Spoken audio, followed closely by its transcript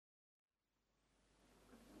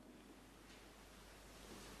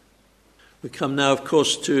We come now, of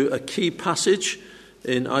course, to a key passage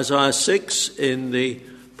in Isaiah 6 in the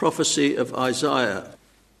prophecy of Isaiah.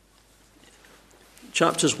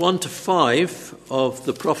 Chapters 1 to 5 of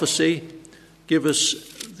the prophecy give us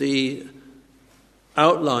the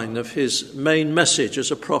outline of his main message as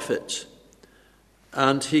a prophet.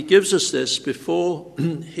 And he gives us this before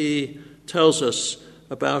he tells us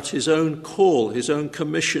about his own call, his own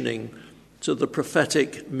commissioning to the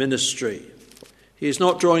prophetic ministry. He is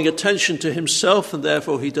not drawing attention to himself, and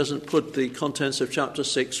therefore he doesn't put the contents of chapter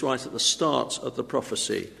 6 right at the start of the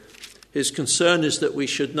prophecy. His concern is that we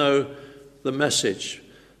should know the message.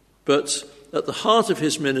 But at the heart of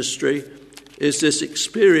his ministry is this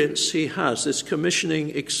experience he has, this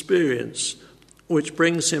commissioning experience, which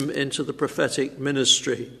brings him into the prophetic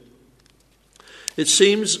ministry. It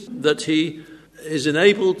seems that he is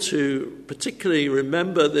enabled to particularly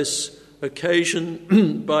remember this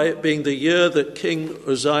occasion by it being the year that King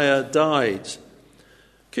Uzziah died.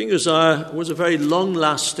 King Uzziah was a very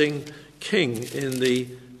long-lasting king in the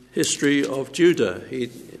history of Judah. He,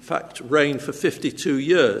 in fact, reigned for 52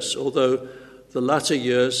 years, although the latter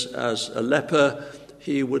years, as a leper,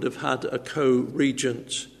 he would have had a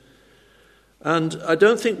co-regent. And I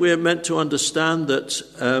don't think we are meant to understand that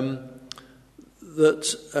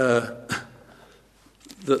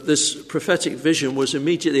this prophetic vision was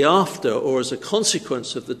immediately after or as a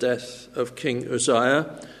consequence of the death of King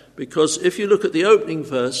Uzziah, because if you look at the opening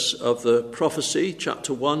verse of the prophecy,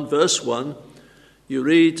 chapter 1, verse 1, you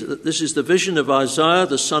read that this is the vision of Isaiah,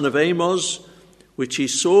 the son of Amos, which he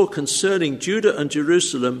saw concerning Judah and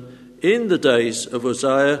Jerusalem in the days of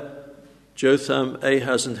Uzziah, Jotham,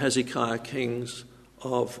 Ahaz, and Hezekiah, kings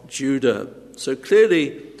of Judah. So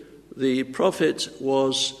clearly the prophet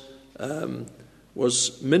was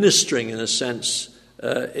ministering, in a sense,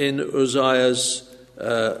 in Uzziah's,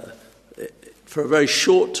 for a very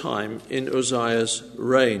short time in Uzziah's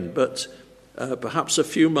reign. But perhaps a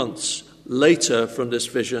few months later from this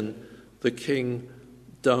vision, the king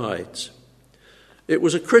died. It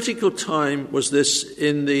was a critical time, was this,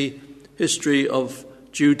 in the history of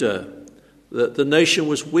Judah. That the nation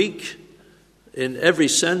was weak in every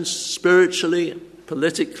sense, spiritually,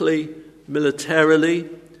 politically, militarily.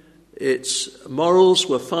 Its morals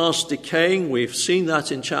were fast decaying. We've seen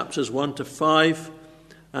that in chapters 1 to 5,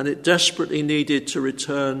 and it desperately needed to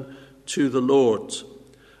return to the Lord.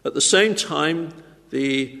 At the same time,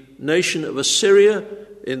 the nation of Assyria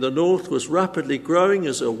in the north was rapidly growing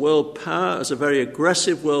as a world power, as a very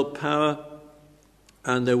aggressive world power,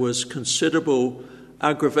 and there was considerable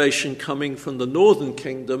aggravation coming from the northern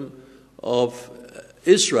kingdom of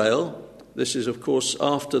Israel. This is, of course,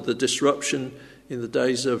 after the disruption in the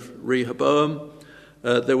days of Rehoboam.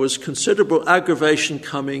 There was considerable aggravation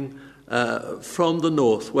coming from the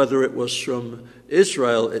north, whether it was from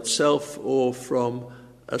Israel itself or from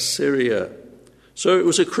Assyria. So it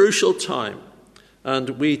was a crucial time, and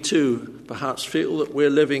we too perhaps feel that we're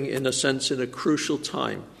living, in a sense, in a crucial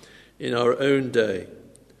time in our own day.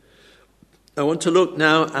 I want to look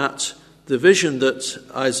now at the vision that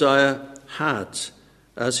Isaiah had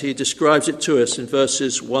as he describes it to us in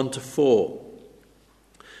verses 1 to 4.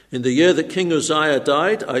 In the year that King Uzziah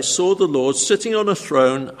died, I saw the Lord sitting on a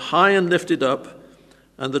throne, high and lifted up,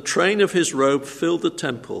 and the train of his robe filled the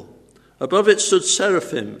temple. Above it stood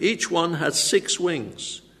seraphim. Each one had 6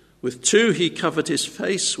 wings. With 2 he covered his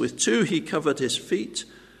face, with 2 he covered his feet,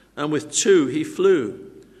 and with 2 he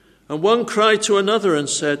flew. And one cried to another and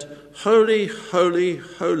said, Holy, holy,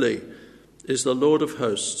 holy is the Lord of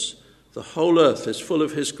hosts. The whole earth is full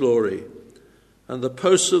of his glory. And the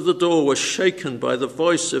posts of the door were shaken by the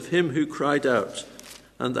voice of him who cried out,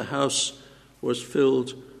 and the house was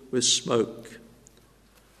filled with smoke.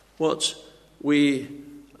 What we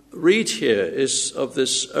read here is of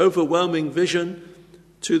this overwhelming vision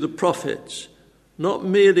to the prophet, not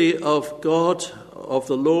merely of God, of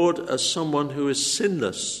the Lord as someone who is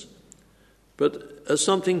sinless, but as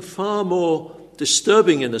something far more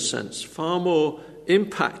disturbing in a sense, far more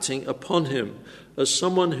impacting upon him, as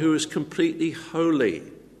someone who is completely holy.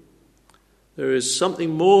 There is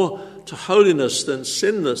something more to holiness than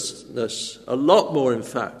sinlessness, a lot more in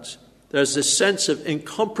fact. There's this sense of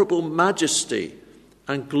incomparable majesty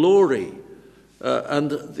and glory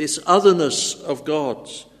and this otherness of God.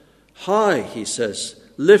 High, he says,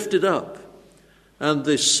 lifted up. And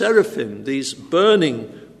the seraphim, these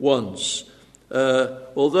burning ones,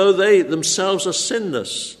 although they themselves are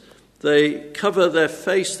sinless, they cover their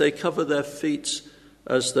face, they cover their feet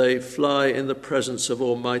as they fly in the presence of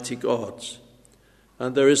Almighty God.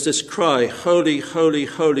 And there is this cry, holy, holy,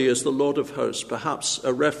 holy is the Lord of hosts, perhaps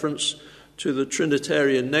a reference to the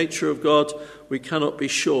Trinitarian nature of God. We cannot be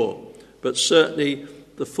sure. but certainly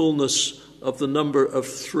the fullness of the number of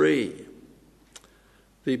three.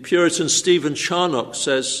 The Puritan Stephen Charnock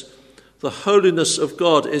says, "The holiness of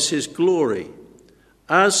God is his glory.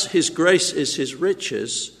 As his grace is his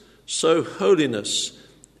riches, so holiness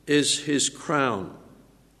is his crown."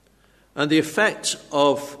 And the effect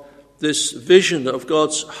of this vision of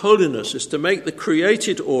God's holiness is to make the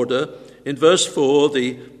created order, in verse 4,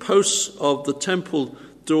 the posts of the temple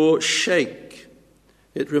door shake.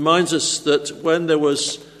 It reminds us that when there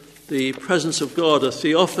was the presence of God, a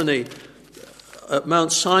theophany at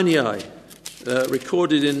Mount Sinai,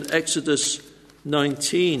 recorded in Exodus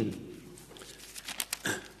 19,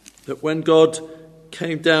 that when God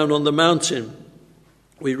came down on the mountain,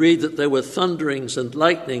 we read that there were thunderings and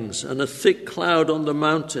lightnings and a thick cloud on the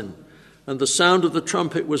mountain, and the sound of the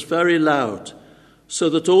trumpet was very loud, so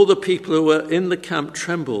that all the people who were in the camp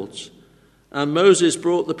trembled. And Moses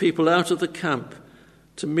brought the people out of the camp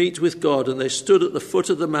to meet with God, and they stood at the foot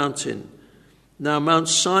of the mountain. Now Mount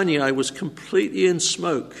Sinai was completely in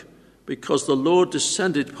smoke, because the Lord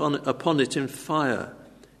descended upon it in fire.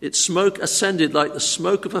 Its smoke ascended like the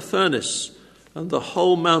smoke of a furnace, and the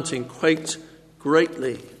whole mountain quaked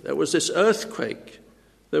greatly. There was this earthquake.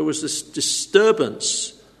 There was this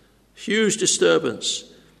disturbance, huge disturbance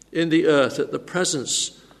in the earth at the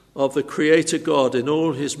presence of the Creator God in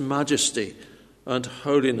all his majesty and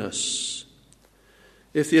holiness.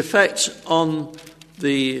 If the effect on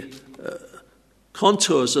the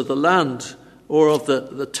contours of the land or of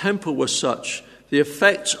the temple was such, the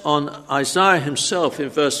effect on Isaiah himself in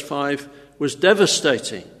verse 5 was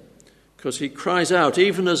devastating, because he cries out,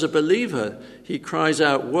 even as a believer, he cries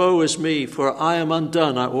out, "Woe is me, for I am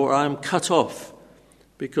undone," or "I am cut off,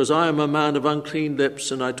 because I am a man of unclean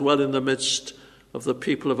lips, and I dwell in the midst of the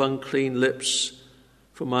people of unclean lips.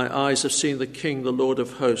 For my eyes have seen the King, the Lord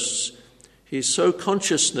of hosts." He's so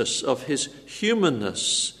consciousness of his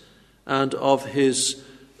humanness and of his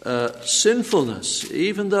sinfulness,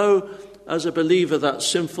 even though as a believer that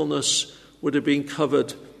sinfulness would have been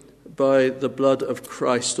covered by the blood of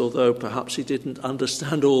Christ, although perhaps he didn't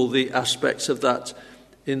understand all the aspects of that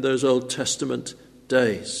in those Old Testament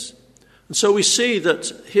days. And so we see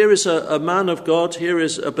that here is a man of God, here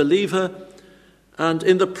is a believer, and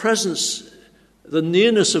in the presence, the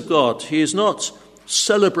nearness of God, he is not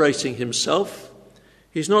celebrating himself.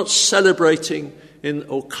 He's not celebrating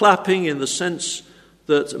or clapping in the sense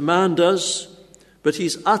that man does, but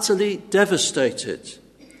he's utterly devastated.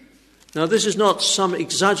 Now, this is not some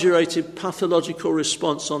exaggerated pathological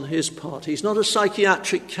response on his part. He's not a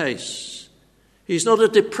psychiatric case. He's not a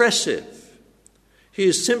depressive. He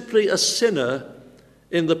is simply a sinner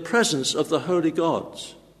in the presence of the holy God.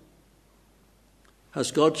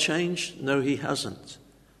 Has God changed? No, he hasn't.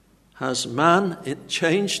 Has man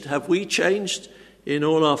changed? Have we changed in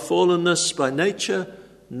all our fallenness by nature?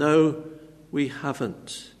 No, we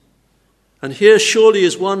haven't. And here surely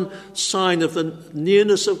is one sign of the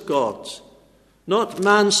nearness of God. Not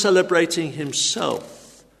man celebrating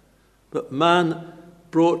himself, but man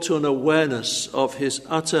brought to an awareness of his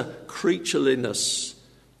utter creatureliness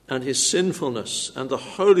and his sinfulness and the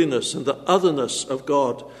holiness and the otherness of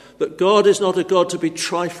God. That God is not a God to be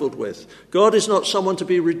trifled with. God is not someone to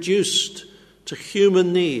be reduced to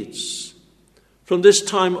human needs. From this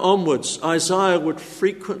time onwards, Isaiah would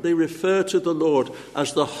frequently refer to the Lord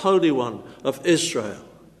as the Holy One of Israel,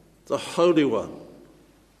 the Holy One.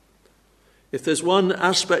 If there's one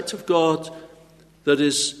aspect of God that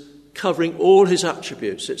is covering all his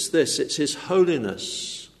attributes, it's this, it's his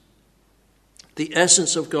holiness. The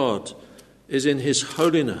essence of God is in his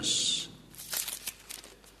holiness.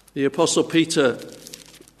 The Apostle Peter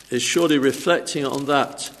is surely reflecting on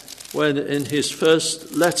that when in his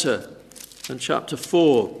first letter, in chapter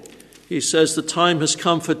 4, he says, "The time has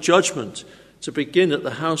come for judgment to begin at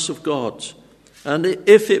the house of God. And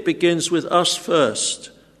if it begins with us first,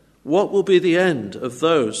 what will be the end of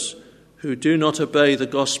those who do not obey the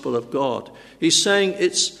gospel of God?" He's saying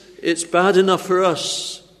it's bad enough for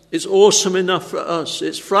us. It's awesome enough for us.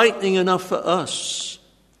 It's frightening enough for us.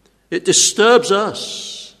 It disturbs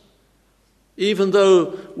us. Even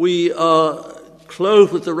though we are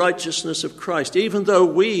clothed with the righteousness of Christ, even though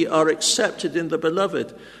we are accepted in the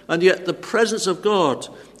beloved, and yet the presence of God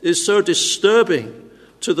is so disturbing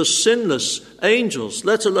to the sinless angels,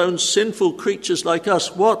 let alone sinful creatures like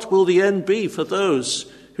us. What will the end be for those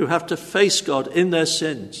who have to face God in their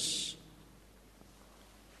sins?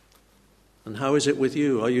 And how is it with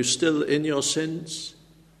you? Are you still in your sins?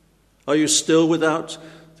 Are you still without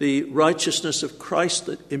the righteousness of Christ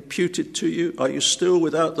that imputed to you? Are you still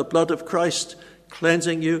without the blood of Christ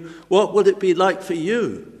cleansing you? What would it be like for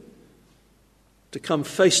you to come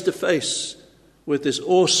face to face with this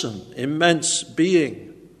awesome, immense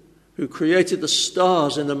being who created the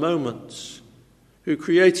stars in a moment, who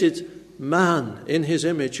created man in his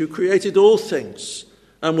image, who created all things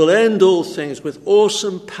and will end all things with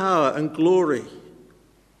awesome power and glory.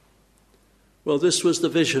 Well, this was the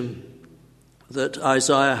vision that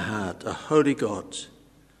Isaiah had, a holy God.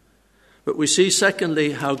 But we see,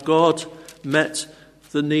 secondly, how God met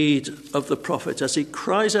the need of the prophet as he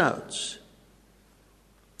cries out.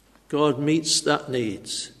 God meets that need.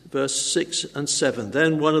 Verse 6 and 7.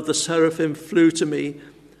 Then one of the seraphim flew to me,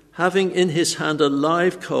 having in his hand a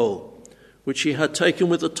live coal, which he had taken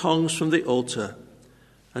with the tongs from the altar.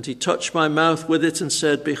 And he touched my mouth with it and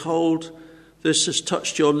said, Behold, this has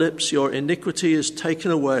touched your lips, your iniquity is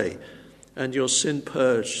taken away, and your sin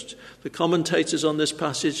purged. The commentators on this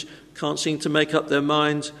passage can't seem to make up their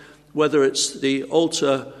mind whether it's the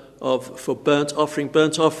altar for burnt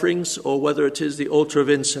offerings, or whether it is the altar of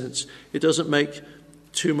incense. It doesn't make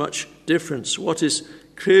too much difference. What is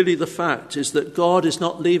clearly the fact is that God is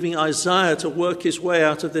not leaving Isaiah to work his way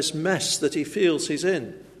out of this mess that he feels he's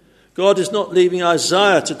in. God is not leaving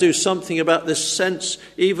Isaiah to do something about this sense,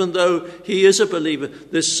 even though he is a believer,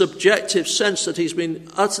 this subjective sense that he's been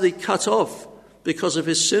utterly cut off because of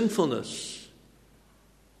his sinfulness.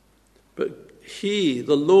 But he,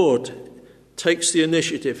 the Lord, takes the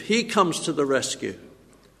initiative. He comes to the rescue.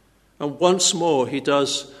 And once more he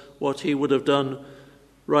does what he would have done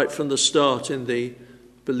right from the start in the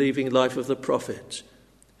believing life of the prophet.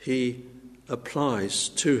 He applies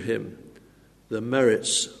to him the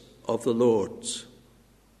merits of the Lord.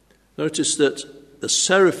 Notice that the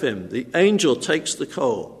seraphim, the angel, takes the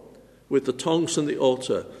coal with the tongs from the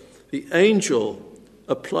altar. The angel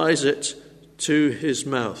applies it to his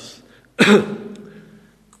mouth.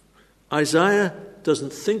 Isaiah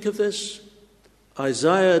doesn't think of this.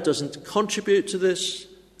 Isaiah doesn't contribute to this.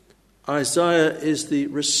 Isaiah is the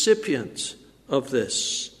recipient of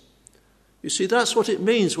this. You see, that's what it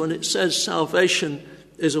means when it says salvation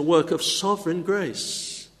is a work of sovereign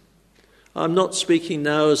grace. I'm not speaking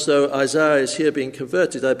now as though Isaiah is here being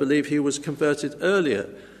converted. I believe he was converted earlier.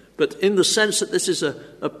 But in the sense that this is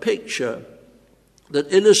a picture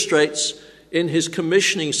that illustrates in his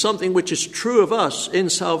commissioning something which is true of us in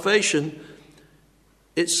salvation.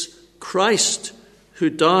 It's Christ who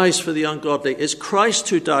dies for the ungodly. It's Christ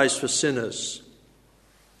who dies for sinners.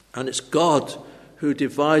 And it's God who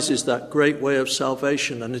devises that great way of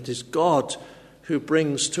salvation. And it is God who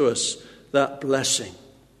brings to us that blessing.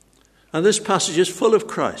 And this passage is full of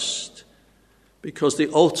Christ, because the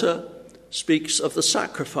altar speaks of the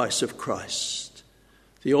sacrifice of Christ.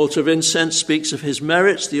 The altar of incense speaks of his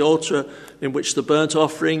merits. The altar in which the burnt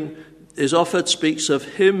offering is offered speaks of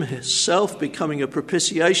him himself becoming a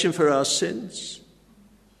propitiation for our sins.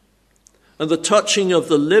 And the touching of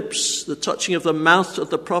the lips, the touching of the mouth of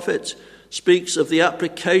the prophet speaks of the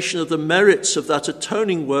application of the merits of that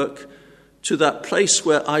atoning work to that place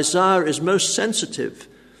where Isaiah is most sensitive,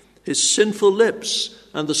 his sinful lips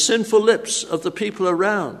and the sinful lips of the people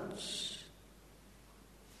around.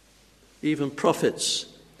 Even prophets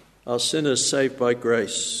are sinners saved by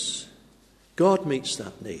grace. God meets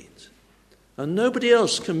that need. And nobody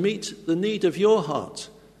else can meet the need of your heart,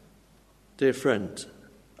 dear friend,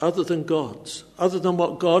 other than God, other than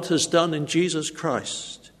what God has done in Jesus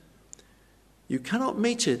Christ. You cannot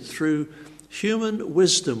meet it through human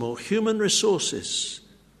wisdom or human resources.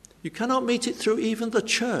 You cannot meet it through even the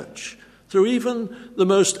church, through even the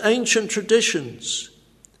most ancient traditions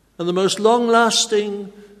and the most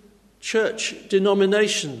long-lasting church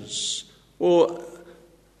denominations or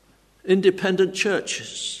independent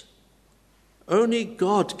churches. Only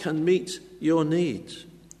God can meet your need.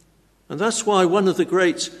 And that's why one of the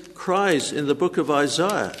great cries in the book of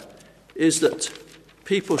Isaiah is that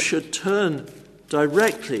people should turn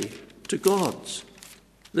directly to God.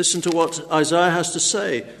 Listen to what Isaiah has to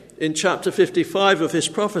say in chapter 55 of his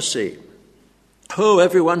prophecy. "Ho,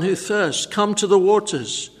 everyone who thirsts, come to the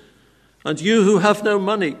waters. And you who have no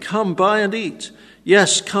money, come buy and eat.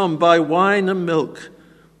 Yes, come buy wine and milk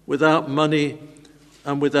without money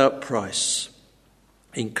and without price.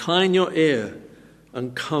 Incline your ear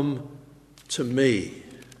and come to me."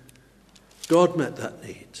 God met that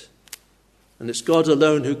need. And it's God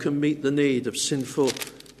alone who can meet the need of sinful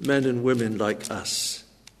men and women like us.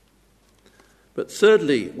 But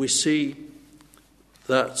thirdly, we see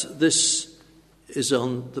that this is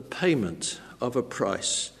on the payment of a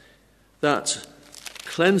price. That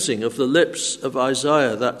cleansing of the lips of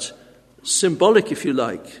Isaiah, that symbolic, if you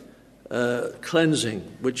like,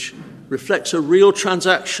 cleansing, which reflects a real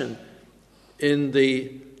transaction in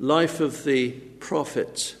the life of the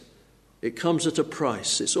prophet, it comes at a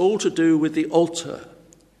price. It's all to do with the altar.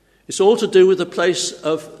 It's all to do with the place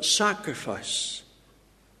of sacrifice,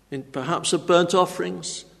 in perhaps of burnt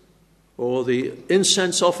offerings or the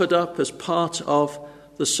incense offered up as part of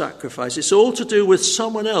the sacrifice. It's all to do with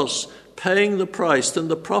someone else paying the price than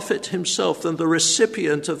the prophet himself, than the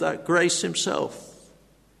recipient of that grace himself.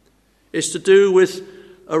 It's to do with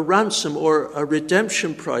a ransom or a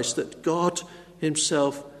redemption price that God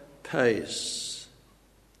himself pays.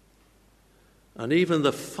 And even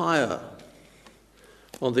the fire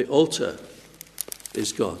on the altar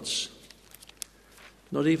is God's.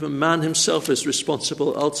 Not even man himself is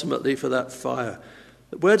responsible ultimately for that fire.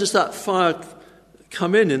 Where does that fire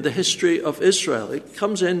come in the history of Israel? It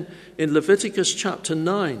comes in Leviticus chapter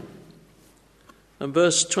 9 and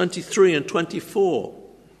verse 23 and 24,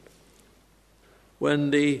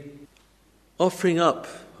 when the offering up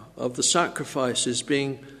of the sacrifice is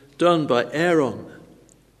being done by Aaron.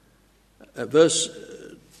 Verse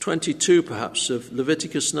 22 perhaps of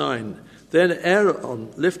Leviticus 9. Then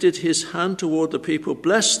Aaron lifted his hand toward the people,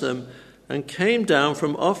 blessed them, and came down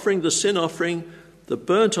from offering the sin offering, the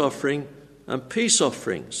burnt offering, and peace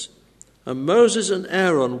offerings. And Moses and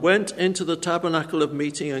Aaron went into the tabernacle of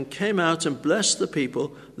meeting and came out and blessed the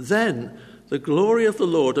people. Then the glory of the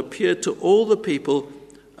Lord appeared to all the people,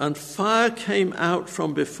 and fire came out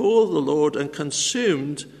from before the Lord and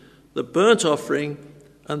consumed the burnt offering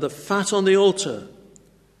and the fat on the altar.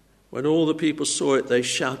 When all the people saw it, they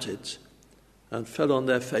shouted and fell on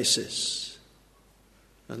their faces.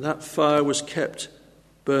 And that fire was kept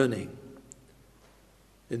burning.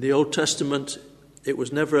 In the Old Testament, it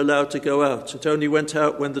was never allowed to go out. It only went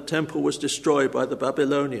out when the temple was destroyed by the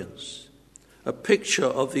Babylonians. A picture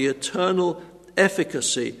of the eternal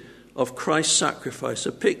efficacy of Christ's sacrifice.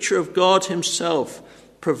 A picture of God himself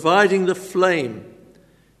providing the flame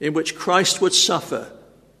in which Christ would suffer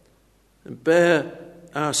and bear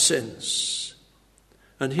our sins.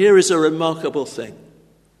 And here is a remarkable thing,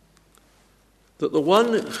 that the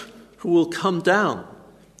one who will come down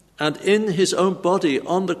and in his own body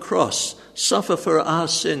on the cross suffer for our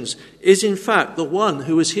sins is in fact the one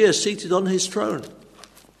who is here seated on his throne.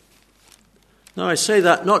 Now I say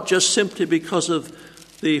that not just simply because of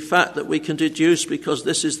the fact that we can deduce, because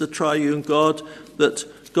this is the triune God, that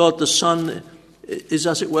God the Son is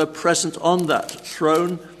as it were present on that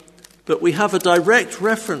throne, but we have a direct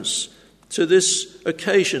reference to this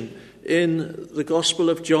occasion in the Gospel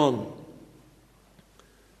of John,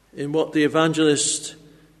 in what the evangelist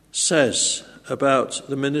says about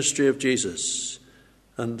the ministry of Jesus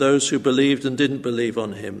and those who believed and didn't believe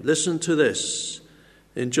on him. Listen to this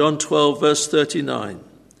in John 12, verse 39.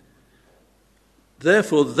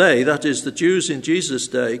 Therefore they, that is the Jews in Jesus'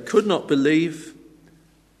 day, could not believe,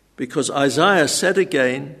 because Isaiah said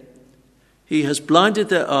again, he has blinded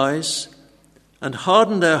their eyes and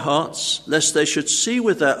hardened their hearts, lest they should see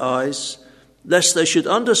with their eyes, lest they should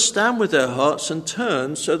understand with their hearts and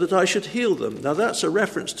turn, so that I should heal them. Now that's a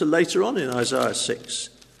reference to later on in Isaiah 6,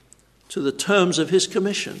 to the terms of his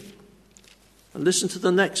commission. And listen to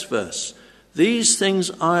the next verse. These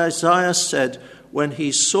things Isaiah said when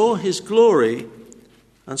he saw his glory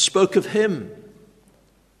and spoke of him.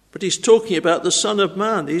 But he's talking about the Son of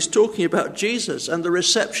Man. He's talking about Jesus and the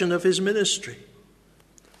reception of his ministry.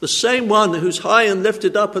 The same one who's high and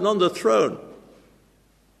lifted up and on the throne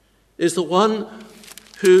is the one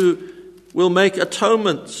who will make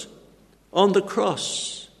atonement on the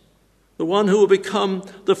cross. The one who will become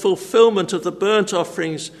the fulfillment of the burnt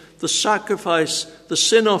offerings, the sacrifice, the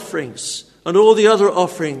sin offerings, and all the other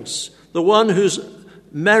offerings. The one whose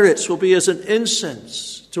merits will be as an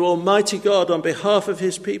incense to Almighty God on behalf of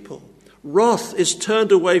his people. Wrath is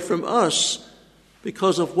turned away from us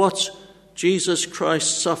because of what Jesus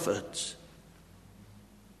Christ suffered.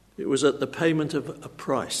 It was at the payment of a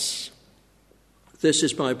price. This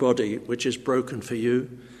is my body, which is broken for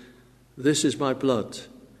you. This is my blood,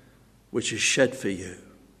 which is shed for you.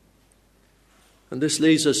 And this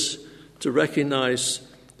leads us to recognize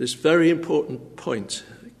this very important point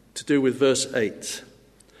to do with verse 8.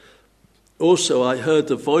 Also I heard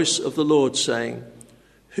the voice of the Lord saying,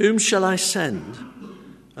 whom shall I send,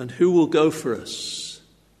 and who will go for us?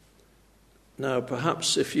 Now,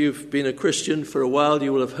 perhaps if you've been a Christian for a while,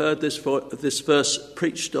 you will have heard this verse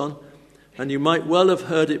preached on, and you might well have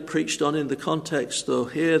heard it preached on in the context, though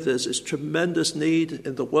here there's this tremendous need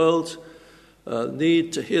in the world,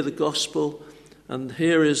 need to hear the gospel, and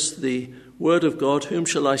here is the word of God, whom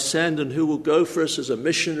shall I send, and who will go for us as a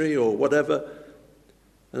missionary or whatever.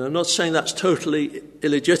 And I'm not saying that's totally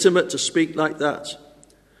illegitimate to speak like that,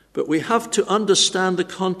 but we have to understand the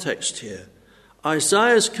context here.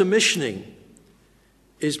 Isaiah's commissioning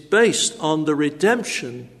is based on the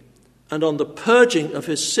redemption and on the purging of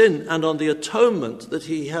his sin and on the atonement that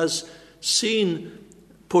he has seen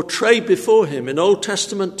portrayed before him in Old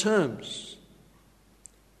Testament terms.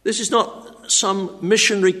 This is not some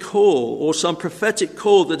missionary call or some prophetic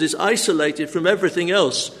call that is isolated from everything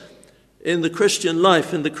else in the Christian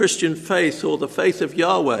life, in the Christian faith, or the faith of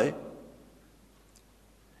Yahweh.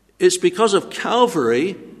 It's because of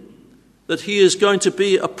Calvary that he is going to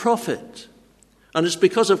be a prophet. And it's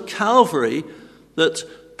because of Calvary that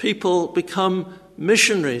people become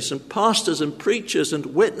missionaries and pastors and preachers and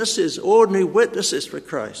witnesses, ordinary witnesses for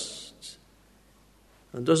Christ.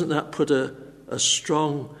 And doesn't that put a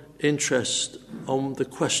strong interest on the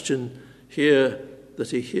question here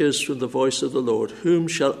that he hears from the voice of the Lord? Whom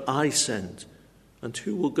shall I send, and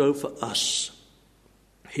who will go for us?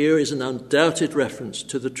 Here is an undoubted reference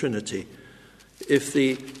to the Trinity. If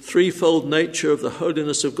the threefold nature of the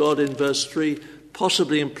holiness of God in verse 3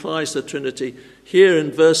 possibly implies the Trinity, here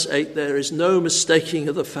in verse 8 there is no mistaking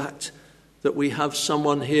of the fact that we have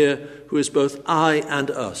someone here who is both I and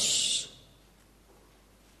us,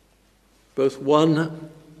 both one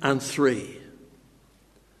and three,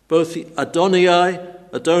 both Adonai,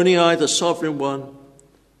 the sovereign one,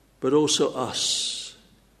 but also us.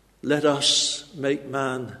 Let us make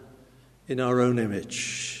man in our own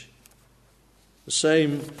image. The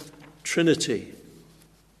same Trinity,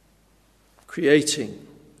 creating,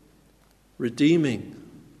 redeeming,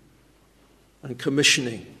 and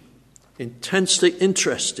commissioning, intensely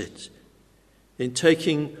interested in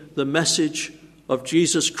taking the message of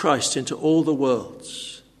Jesus Christ into all the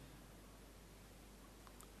worlds.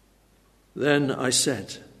 Then I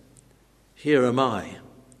said, "Here am I,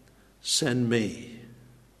 send me."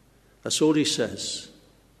 That's all he says.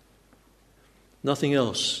 Nothing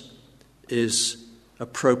else is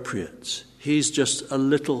appropriate. He's just a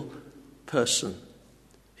little person.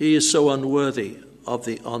 He is so unworthy of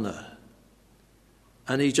the honor.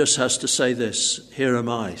 And he just has to say this, "Here am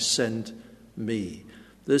I, send me."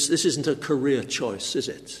 This isn't a career choice, is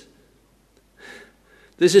it?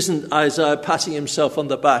 This isn't Isaiah patting himself on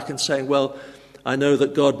the back and saying, "Well, I know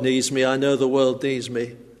that God needs me. I know the world needs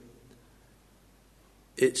me."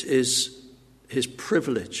 It is his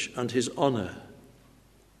privilege and his honor.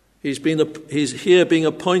 He's here being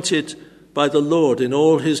appointed by the Lord in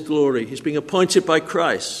all his glory. He's being appointed by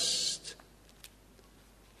Christ.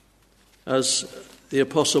 As the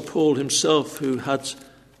Apostle Paul himself, who had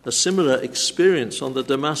a similar experience on the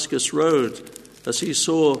Damascus road, as he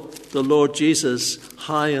saw the Lord Jesus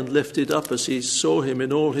high and lifted up, as he saw him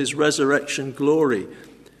in all his resurrection glory,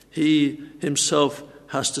 he himself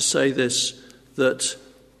has to say this, that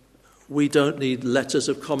we don't need letters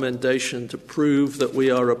of commendation to prove that we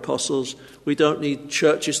are apostles. We don't need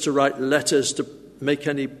churches to write letters to make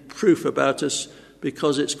any proof about us,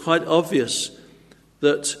 because it's quite obvious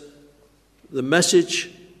that the message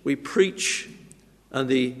we preach and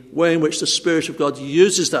the way in which the Spirit of God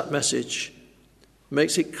uses that message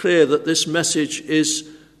makes it clear that this message is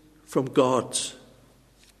from God,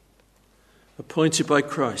 appointed by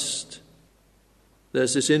Christ.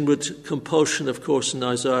 There's this inward compulsion, of course, in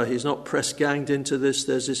Isaiah. He's not press-ganged into this.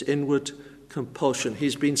 There's this inward compulsion.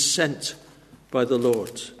 He's been sent by the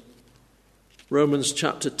Lord. Romans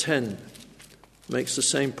chapter 10 makes the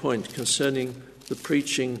same point concerning the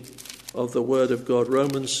preaching of the word of God.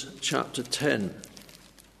 Romans chapter 10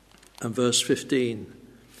 and verse 15.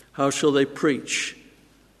 How shall they preach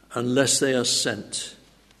unless they are sent?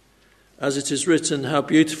 As it is written, how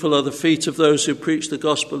beautiful are the feet of those who preach the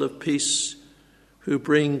gospel of peace, who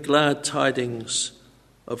bring glad tidings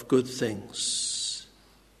of good things.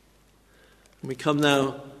 And we come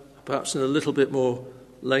now, perhaps in a little bit more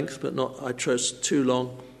length, but not, I trust, too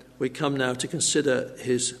long, we come now to consider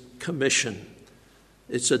his commission.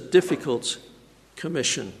 It's a difficult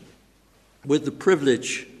commission. With the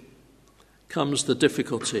privilege comes the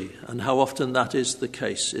difficulty, and how often that is the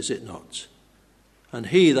case, is it not? And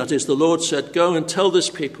he, that is the Lord, said, "Go and tell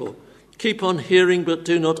this people, keep on hearing but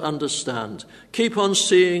do not understand. Keep on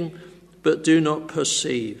seeing but do not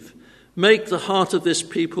perceive. Make the heart of this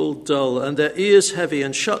people dull and their ears heavy,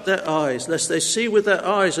 and shut their eyes, lest they see with their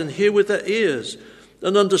eyes and hear with their ears,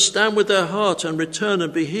 and understand with their heart and return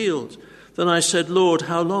and be healed." Then I said, "Lord,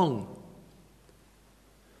 how long?"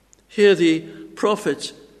 Here the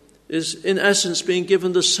prophet is in essence being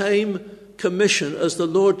given the same commission as the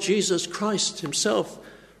Lord Jesus Christ himself.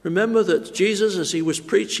 Remember that Jesus, as he was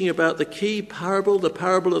preaching about the key parable, the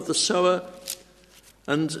parable of the sower,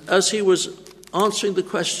 and as he was answering the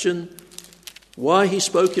question why he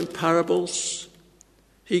spoke in parables,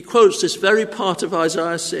 he quotes this very part of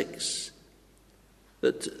Isaiah 6.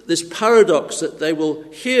 That this paradox that they will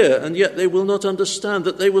hear and yet they will not understand,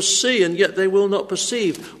 that they will see and yet they will not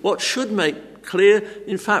perceive. What should make clear,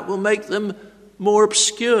 in fact, will make them more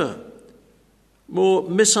obscure, more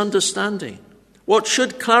misunderstanding. What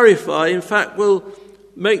should clarify, in fact, will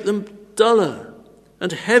make them duller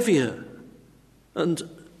and heavier and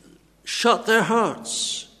shut their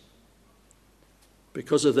hearts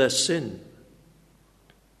because of their sin,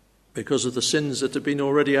 because of the sins that have been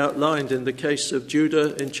already outlined in the case of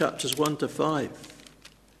Judah in chapters 1 to 5.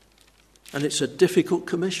 And it's a difficult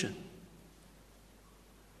commission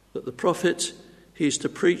that the prophet, he's to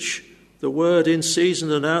preach the word in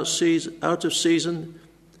season and out of season.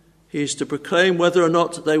 He is to proclaim whether or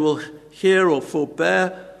not they will hear or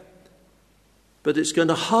forbear, but it's going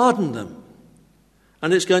to harden them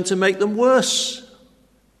and it's going to make them worse.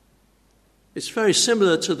 It's very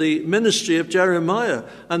similar to the ministry of Jeremiah,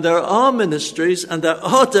 and there are ministries and there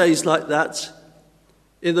are days like that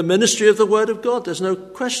in the ministry of the Word of God. There's no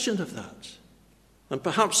question of that. And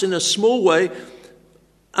perhaps in a small way,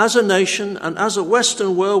 as a nation and as a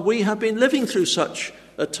Western world, we have been living through such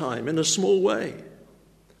a time in a small way.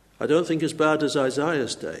 I don't think as bad as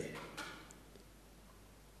Isaiah's day.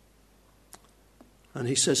 And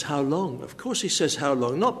he says, how long? Of course he says, how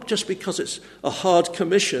long? Not just because it's a hard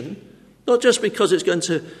commission, not just because it's going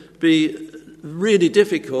to be really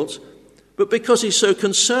difficult, but because he's so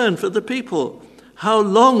concerned for the people. How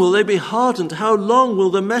long will they be hardened? How long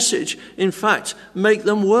will the message, in fact, make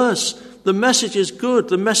them worse? The message is good,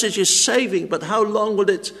 the message is saving, but how long will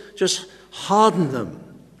it just harden them?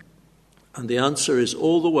 And the answer is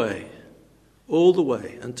all the way,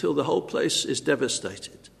 until the whole place is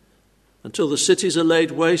devastated, until the cities are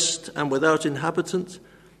laid waste and without inhabitant,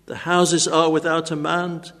 the houses are without a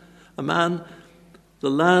man, the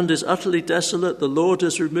land is utterly desolate, the Lord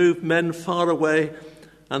has removed men far away,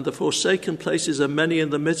 and the forsaken places are many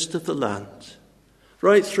in the midst of the land.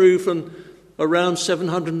 Right through from around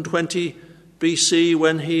 720 BC,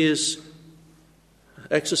 when he is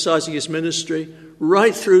exercising his ministry,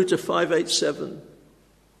 right through to 587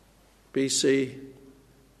 BC,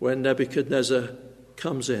 when Nebuchadnezzar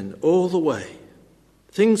comes in. All the way.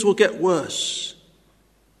 Things will get worse.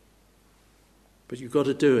 But you've got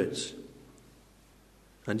to do it.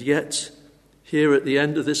 And yet, here at the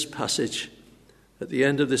end of this passage, at the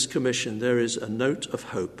end of this commission, there is a note of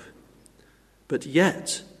hope. But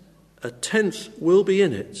yet, a tenth will be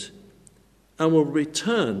in it, and will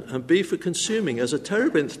return and be for consuming as a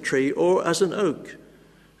terebinth tree or as an oak,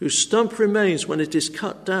 whose stump remains when it is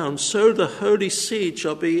cut down, so the holy seed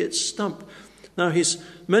shall be its stump. Now he's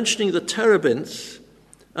mentioning the terebinth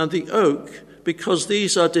and the oak because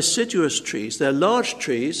these are deciduous trees. They're large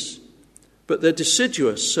trees, but they're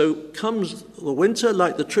deciduous. So comes the winter,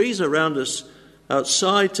 like the trees around us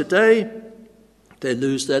outside today, they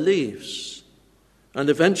lose their leaves. And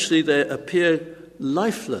eventually they appear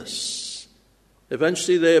lifeless.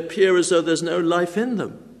 Eventually they appear as though there's no life in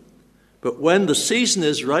them. But when the season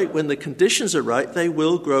is right, when the conditions are right, they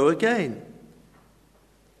will grow again.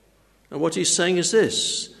 And what he's saying is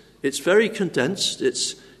this. It's very condensed.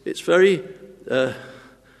 It's very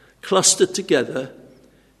clustered together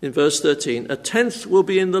in verse 13. A tenth will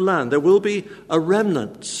be in the land. There will be a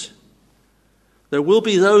remnant. There will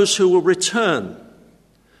be those who will return.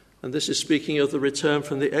 And this is speaking of the return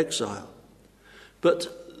from the exile.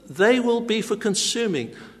 But they will be for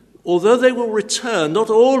consuming. Although they will return, not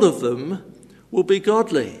all of them will be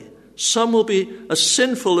godly. Some will be as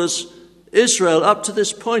sinful as Israel up to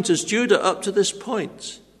this point, as Judah up to this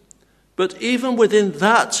point. But even within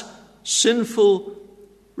that sinful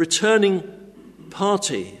returning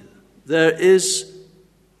party, there is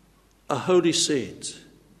a holy seed.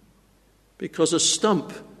 Because a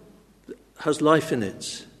stump has life in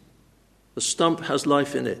it. The stump has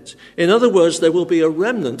life in it. In other words, there will be a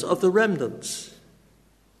remnant of the remnants.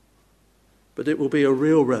 But it will be a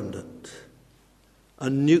real remnant, a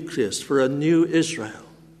nucleus for a new Israel.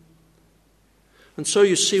 And so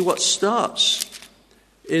you see what starts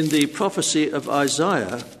in the prophecy of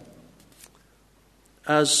Isaiah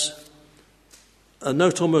as a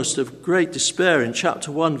note almost of great despair in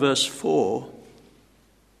chapter 1, verse 4,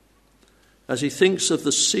 as he thinks of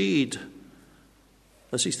the seed,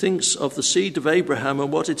 as he thinks of the seed of Abraham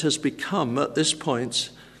and what it has become at this point.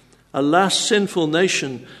 A last sinful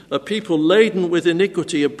nation, a people laden with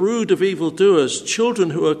iniquity, a brood of evildoers,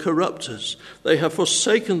 children who are corrupters. They have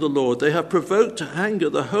forsaken the Lord. They have provoked to anger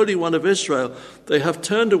the Holy One of Israel. They have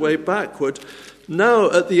turned away backward. Now,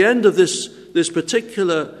 at the end of this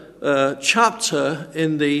particular chapter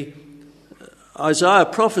in the Isaiah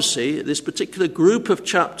prophecy, this particular group of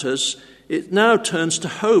chapters, it now turns to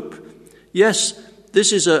hope. Yes,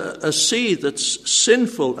 this is a seed that's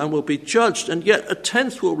sinful and will be judged, and yet a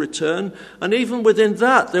tenth will return, and even within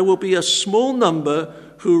that there will be a small number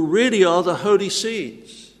who really are the holy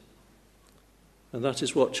seeds. And that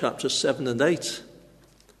is what chapters 7 and 8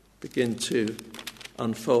 begin to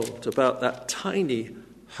unfold, about that tiny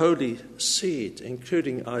holy seed,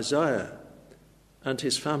 including Isaiah and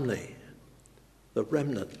his family, the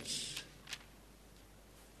remnants.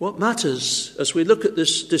 What matters as we look at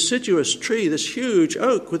this deciduous tree, this huge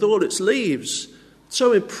oak with all its leaves,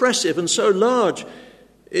 so impressive and so large,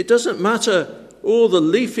 it doesn't matter all the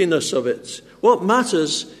leafiness of it. What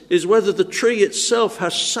matters is whether the tree itself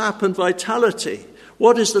has sap and vitality.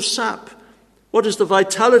 What is the sap? What is the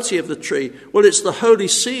vitality of the tree? Well, it's the holy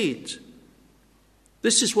seed.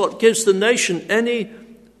 This is what gives the nation any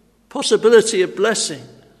possibility of blessing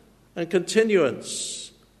and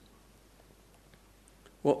continuance.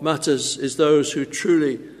 What matters is those who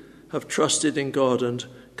truly have trusted in God and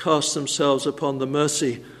cast themselves upon the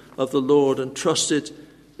mercy of the Lord and trusted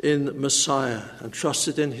in Messiah and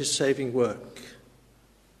trusted in his saving work.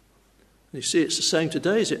 And you see, it's the same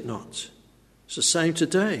today, is it not? It's the same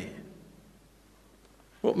today.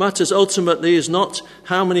 What matters ultimately is not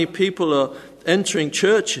how many people are entering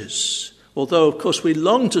churches, although, of course, we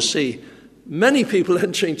long to see many people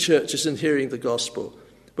entering churches and hearing the gospel.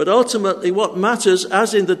 But ultimately what matters,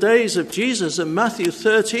 as in the days of Jesus in Matthew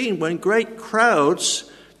 13, when great crowds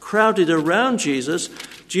crowded around Jesus,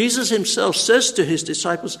 Jesus himself says to his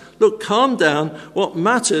disciples, look, calm down. What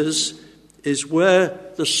matters is where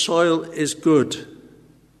the soil is good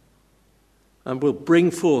and will bring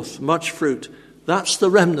forth much fruit. That's the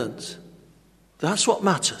remnant. That's what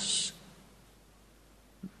matters.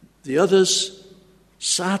 The others,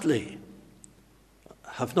 sadly,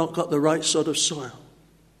 have not got the right sort of soil.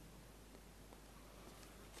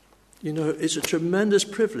 You know, it's a tremendous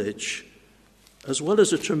privilege as well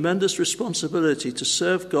as a tremendous responsibility to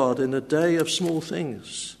serve God in a day of small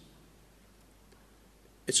things.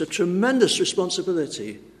 It's a tremendous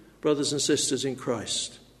responsibility, brothers and sisters in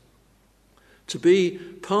Christ, to be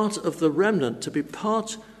part of the remnant, to be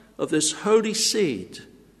part of this holy seed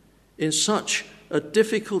in such a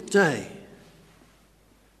difficult day,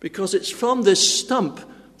 because it's from this stump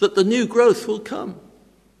that the new growth will come.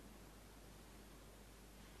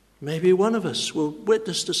 Maybe one of us will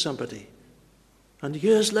witness to somebody, and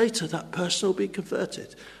years later that person will be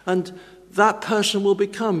converted, and that person will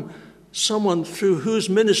become someone through whose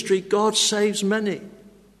ministry God saves many.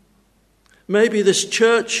 Maybe this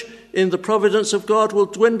church, in the providence of God, will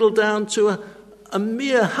dwindle down to a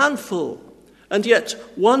mere handful, and yet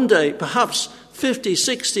one day, perhaps 50,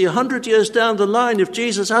 60, 100 years down the line, if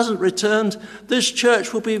Jesus hasn't returned, this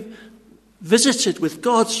church will be visited with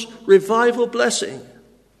God's revival blessing.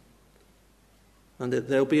 And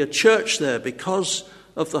there'll be a church there because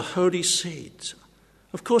of the holy seed.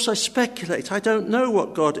 Of course, I speculate. I don't know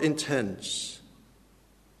what God intends.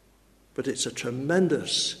 But it's a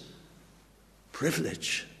tremendous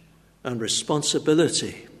privilege and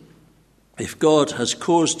responsibility if God has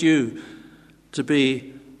caused you to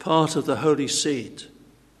be part of the holy seed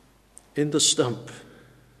in the stump.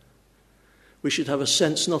 We should have a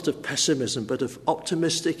sense not of pessimism, but of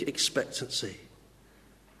optimistic expectancy.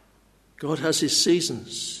 God has his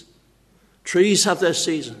seasons. Trees have their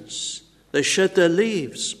seasons. They shed their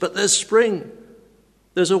leaves, but there's spring.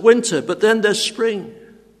 There's a winter, but then there's spring.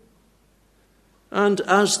 And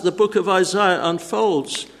as the book of Isaiah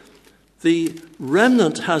unfolds, the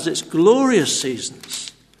remnant has its glorious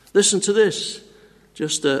seasons. Listen to this.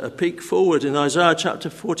 Just a peek forward in Isaiah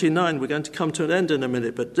chapter 49. We're going to come to an end in a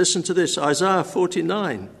minute, but listen to this. Isaiah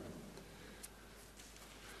 49,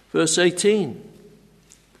 verse 18.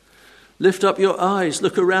 Lift up your eyes,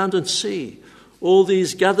 look around and see. All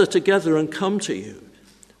these gather together and come to you.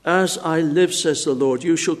 As I live, says the Lord,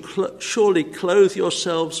 you shall surely clothe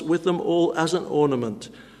yourselves with them all as an ornament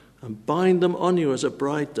and bind them on you as a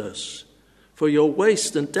bride does. For your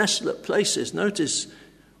waste and desolate places, notice,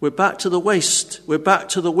 we're back to the waste, we're back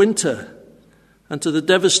to the winter and to the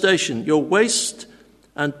devastation. Your waste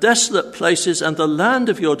and desolate places and the land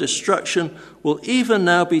of your destruction will even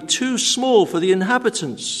now be too small for the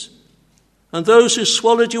inhabitants. And those who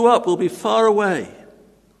swallowed you up will be far away.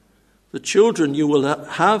 The children you will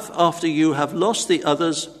have after you have lost the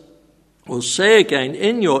others will say again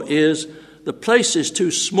in your ears, the place is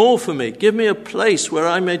too small for me. Give me a place where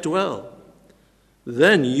I may dwell.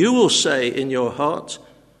 Then you will say in your heart,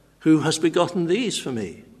 who has begotten these for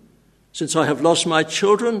me? Since I have lost my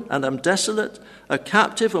children and am desolate, a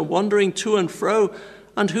captive and wandering to and fro,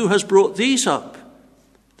 and who has brought these up?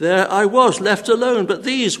 There I was, left alone, but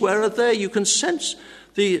these, where are they? You can sense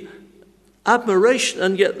the admiration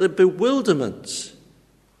and yet the bewilderment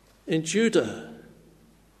in Judah.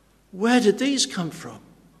 Where did these come from?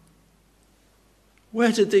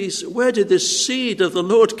 Where did this seed of the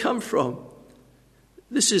Lord come from?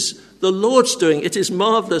 This is the Lord's doing. It is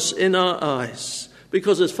marvelous in our eyes.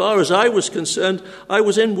 Because as far as I was concerned, I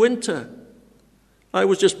was in winter. I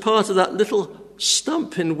was just part of that little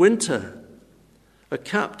stump in winter, a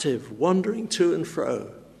captive wandering to and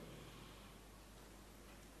fro.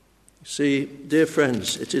 You see, dear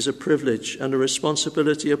friends, it is a privilege and a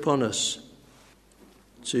responsibility upon us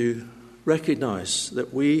to recognize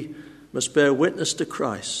that we must bear witness to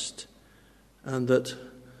Christ and that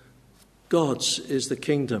God's is the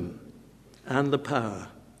kingdom and the power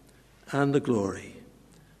and the glory,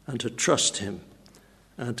 and to trust him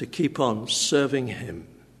and to keep on serving him.